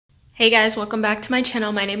Hey guys, welcome back to my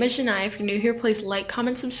channel. My name is Zhani. If you're new here, please like,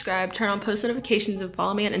 comment, subscribe, turn on post notifications, and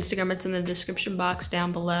follow me on Instagram. It's in the description box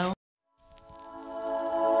down below.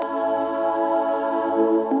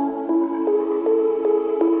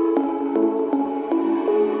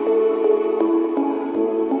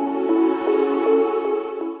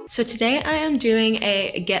 So today I am doing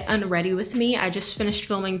a get unready with me. I just finished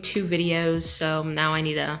filming 2 videos, so now I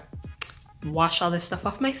need to wash all this stuff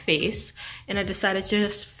off my face, and I decided to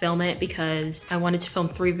just film it because I wanted to film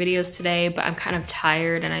 3 videos today, but I'm kind of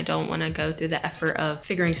tired and I don't want to go through the effort of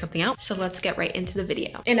figuring something out. So let's get right into the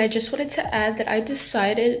video. And I just wanted to add that I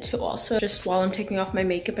decided to also, just while I'm taking off my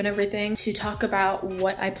makeup and everything, to talk about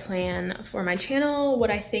what I plan for my channel, what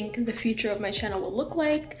I think the future of my channel will look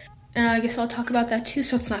like. And I guess I'll talk about that too,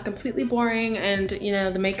 so it's not completely boring, and you know,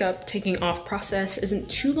 the makeup taking off process isn't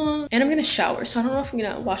too long. And I'm gonna shower, so I don't know if I'm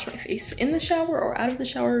gonna wash my face in the shower or out of the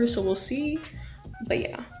shower, so we'll see. But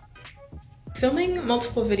yeah. Filming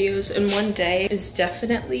multiple videos in one day is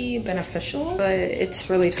definitely beneficial, but it's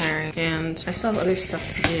really tiring and I still have other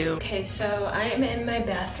stuff to do. Okay, so I am in my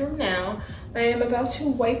bathroom now. I am about to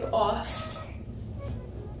wipe off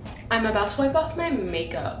my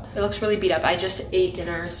makeup. It looks really beat up. I just ate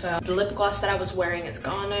dinner, so the lip gloss that I was wearing is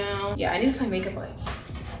gone now. Yeah, I need to find makeup wipes.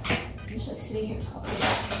 I'm just like sitting here talking.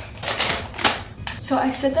 So I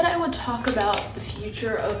said that I would talk about the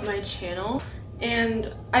future of my channel, and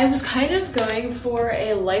I was kind of going for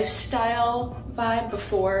a lifestyle vibe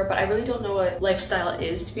before, but I really don't know what lifestyle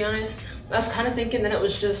is, to be honest. I was kind of thinking that it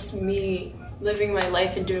was just me living my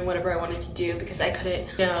life and doing whatever I wanted to do, because I couldn't,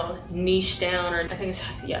 you know, niche down, or I think it's,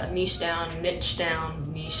 yeah, niche down, niche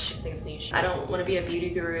down, niche, I think it's niche. I don't want to be a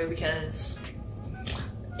beauty guru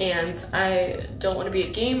and I don't want to be a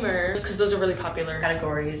gamer because those are really popular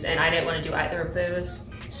categories, and I didn't want to do either of those.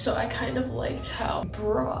 So I kind of liked how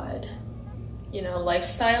broad, you know,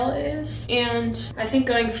 lifestyle is. And I think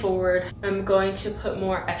going forward, I'm going to put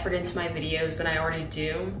more effort into my videos than I already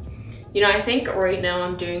do. You know, I think right now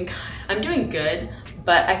I'm doing good,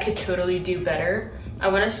 but I could totally do better. I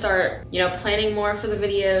want to start, you know, planning more for the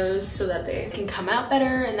videos so that they can come out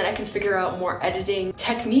better, and then I can figure out more editing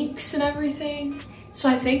techniques and everything. So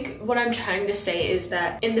I think what I'm trying to say is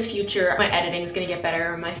that in the future, my editing is going to get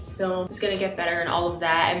better, my film is going to get better, and all of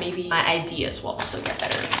that, and maybe my ideas will also get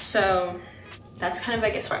better. So that's kind of, I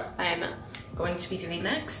guess, what I'm going to be doing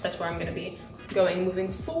next. That's where I'm going to be going moving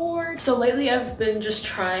forward. So lately I've been just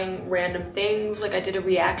trying random things. Like I did a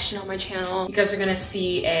reaction on my channel. You guys are gonna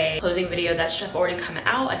see a clothing video that should have already come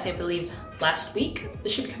out, I believe last week.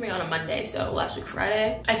 This should be coming out on Monday, so last week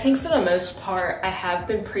Friday. I think for the most part I have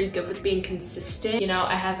been pretty good with being consistent. You know,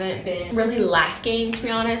 I haven't been really lacking, to be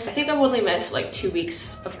honest. I think I've only missed like 2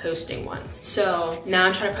 weeks of posting once. So now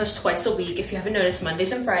I'm trying to post twice a week. If you haven't noticed,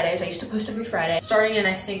 Mondays and Fridays. I used to post every Friday, starting in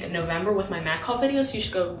I think November with my Mac haul video, so you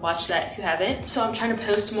should go watch that if you haven't. So I'm trying to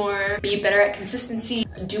post more, be better at consistency,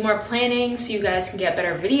 do more planning so you guys can get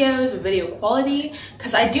better videos, video quality,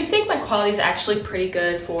 because I do think my quality is actually pretty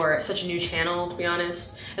good for such a new channel, to be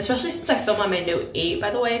honest, especially since I film on my Note 8,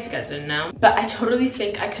 by the way, if you guys didn't know. But I totally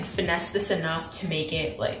think I could finesse this enough to make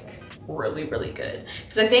it like really, really good,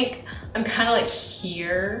 because I think I'm kind of like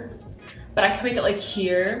here, but I can make it like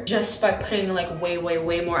here just by putting like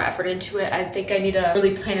way more effort into it. I think I need to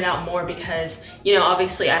really plan it out more because, you know,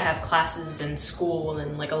 obviously I have classes and school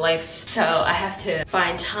and like a life, so I have to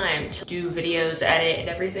find time to do videos, edit, and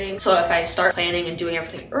everything. So if I start planning and doing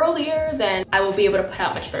everything earlier, then I will be able to put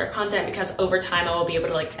out much better content, because over time I will be able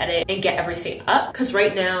to like edit and get everything up. Because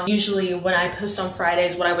right now, usually when I post on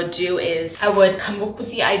Fridays, what I would do is I would come up with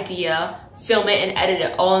the idea, film it, and edit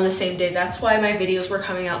it all in the same day. That's why my videos were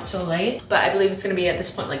coming out so late. But I believe it's gonna be at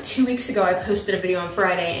this point, like 2 weeks ago, I posted a video on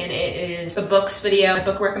Friday, and it is a books video, a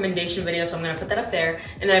book recommendation video, so I'm gonna put that up there.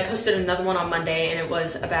 And then I posted another one on Monday, and it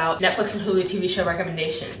was about Netflix and Hulu TV show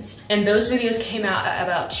recommendations. And those videos came out at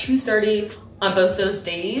about 2:30 on both those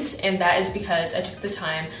days, and that is because I took the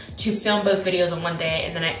time to film both videos on one day,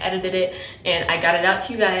 and then I edited it and I got it out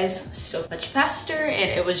to you guys so much faster,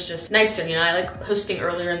 and it was just nicer. You know, I like posting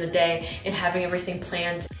earlier in the day and having everything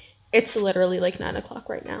planned. It's literally like 9 o'clock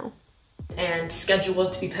right now, and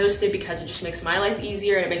scheduled to be posted, because it just makes my life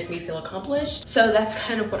easier and it makes me feel accomplished. So that's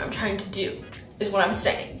kind of what I'm trying to do, is what I'm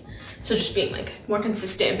saying. So just being like more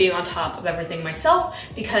consistent and being on top of everything myself,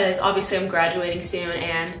 because obviously I'm graduating soon,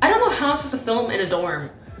 and I don't know how I'm supposed to film in a dorm.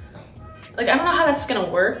 Like, I don't know how that's gonna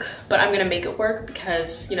work, but I'm gonna make it work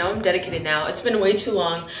because, you know, I'm dedicated now. It's been way too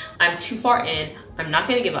long. I'm too far in. I'm not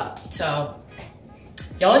gonna give up. So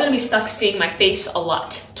y'all are gonna be stuck seeing my face a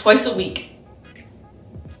lot, twice a week.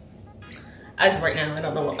 As of right now, I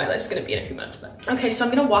don't know what my life's gonna be in a few months, but. Okay, so I'm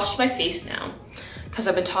gonna wash my face now. because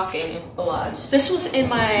I've been talking a lot. This was in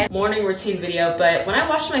my morning routine video, but when I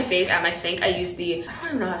wash my face at my sink, I use the, I don't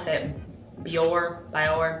even know how to say it,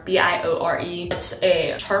 Biore, B-I-O-R-E. It's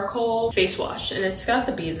a charcoal face wash, and it's got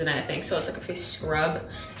the beads in it, I think, so it's like a face scrub.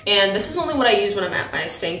 And this is only what I use when I'm at my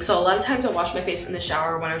sink. So a lot of times I wash my face in the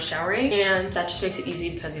shower when I'm showering, and that just makes it easy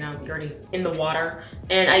because, you know, you're already in the water.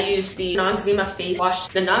 And I use the Noxzema face wash.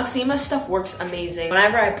 The Noxzema stuff works amazing.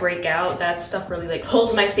 Whenever I break out, that stuff really like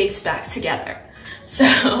pulls my face back together. So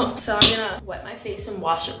I'm gonna wet my face and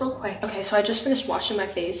wash it real quick. Okay, so I just finished washing my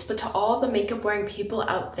face, but to all the makeup wearing people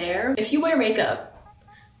out there, if you wear makeup,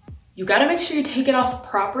 you gotta make sure you take it off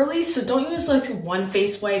properly. So don't use like one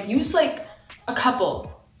face wipe, use like a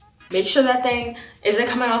couple. Make sure that thing isn't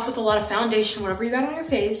coming off with a lot of foundation, whatever you got on your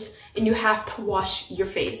face, and you have to wash your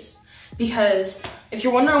face. Because if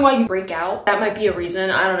you're wondering why you break out, that might be a reason,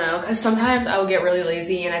 I don't know. Because sometimes I will get really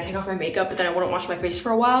lazy and I take off my makeup, but then I wouldn't wash my face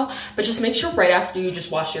for a while. But just make sure right after you just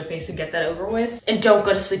wash your face and get that over with. And don't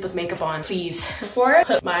go to sleep with makeup on, please. Before I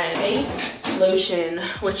put my face lotion,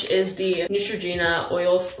 which is the Neutrogena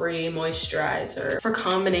oil-free moisturizer for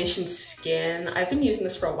combination skin. I've been using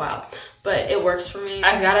this for a while, but it works for me.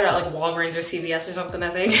 I got it at like Walgreens or CVS or something, I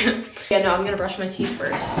think. Yeah, no, I'm gonna brush my teeth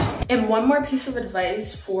first. And one more piece of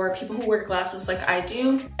advice for people who wear glasses like I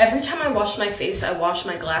do. Every time I wash my face, I wash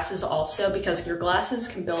my glasses also, because your glasses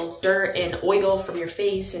can build dirt and oil from your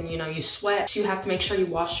face, and you know, you sweat. So you have to make sure you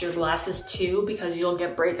wash your glasses too, because you'll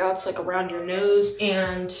get breakouts like around your nose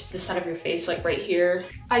and the side of your face, like right here.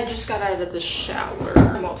 I just got out of the shower.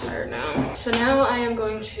 I'm all tired now. So now I am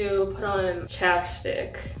going to put on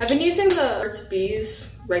chapstick. I've been using the Burt's Bees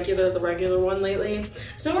the regular one lately.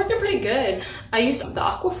 It's been working pretty good. I used the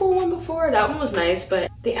Aquaphor one before. That one was nice, but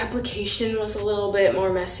the application was a little bit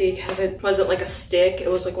more messy because it wasn't like a stick. It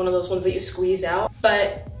was like one of those ones that you squeeze out.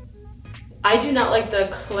 But I do not like the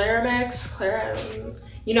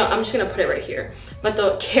you know, I'm just gonna put it right here. But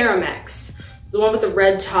the Caramex, the one with the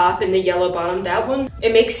red top and the yellow bottom, that one,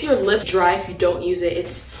 it makes your lips dry if you don't use it.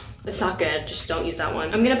 It's not good, just don't use that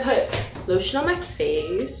one. I'm gonna put lotion on my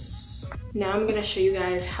face. Now I'm gonna show you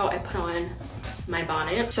guys how I put on my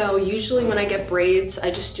bonnet. So usually when I get braids, I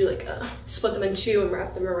just do like split them in two and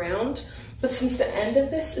wrap them around. But since the end of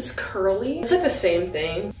this is curly, it's like the same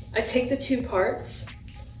thing. I take the two parts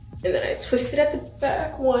and then I twist it at the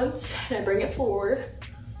back once and I bring it forward.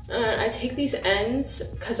 And I take these ends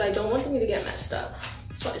because I don't want them to get messed up.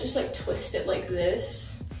 So I just like twist it like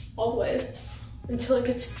this all the way until it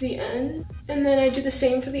gets to the end. And then I do the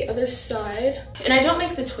same for the other side. And I don't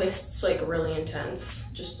make the twists like really intense,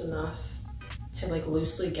 just enough to like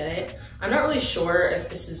loosely get it. I'm not really sure if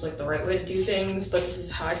this is like the right way to do things, but this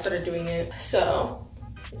is how I started doing it. So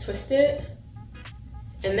I twist it,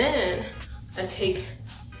 and then I take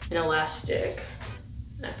an elastic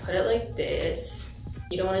and I put it like this.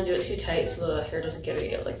 You don't want to do it too tight so the hair doesn't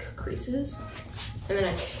get like creases. And then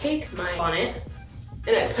I take my bonnet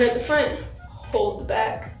and I put it at the front, hold the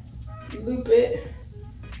back, loop it,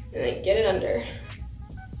 and then get it under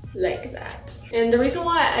like that. And the reason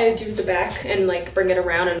why I do the back and like bring it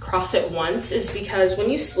around and cross it once is because when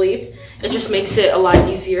you sleep, it just makes it a lot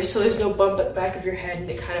easier, so there's no bump at the back of your head and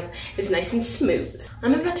it kind of is nice and smooth.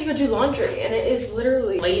 I'm about to go do laundry and it is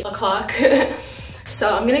literally 8 o'clock. So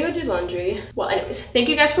I'm gonna go do laundry. Well, anyways, thank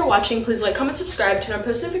you guys for watching. Please like, comment, subscribe, turn on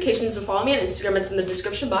post notifications, and follow me on Instagram. It's in the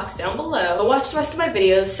description box down below. Go watch the rest of my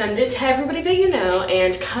videos, send it to everybody that you know,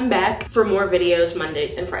 and come back for more videos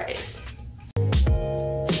Mondays and Fridays.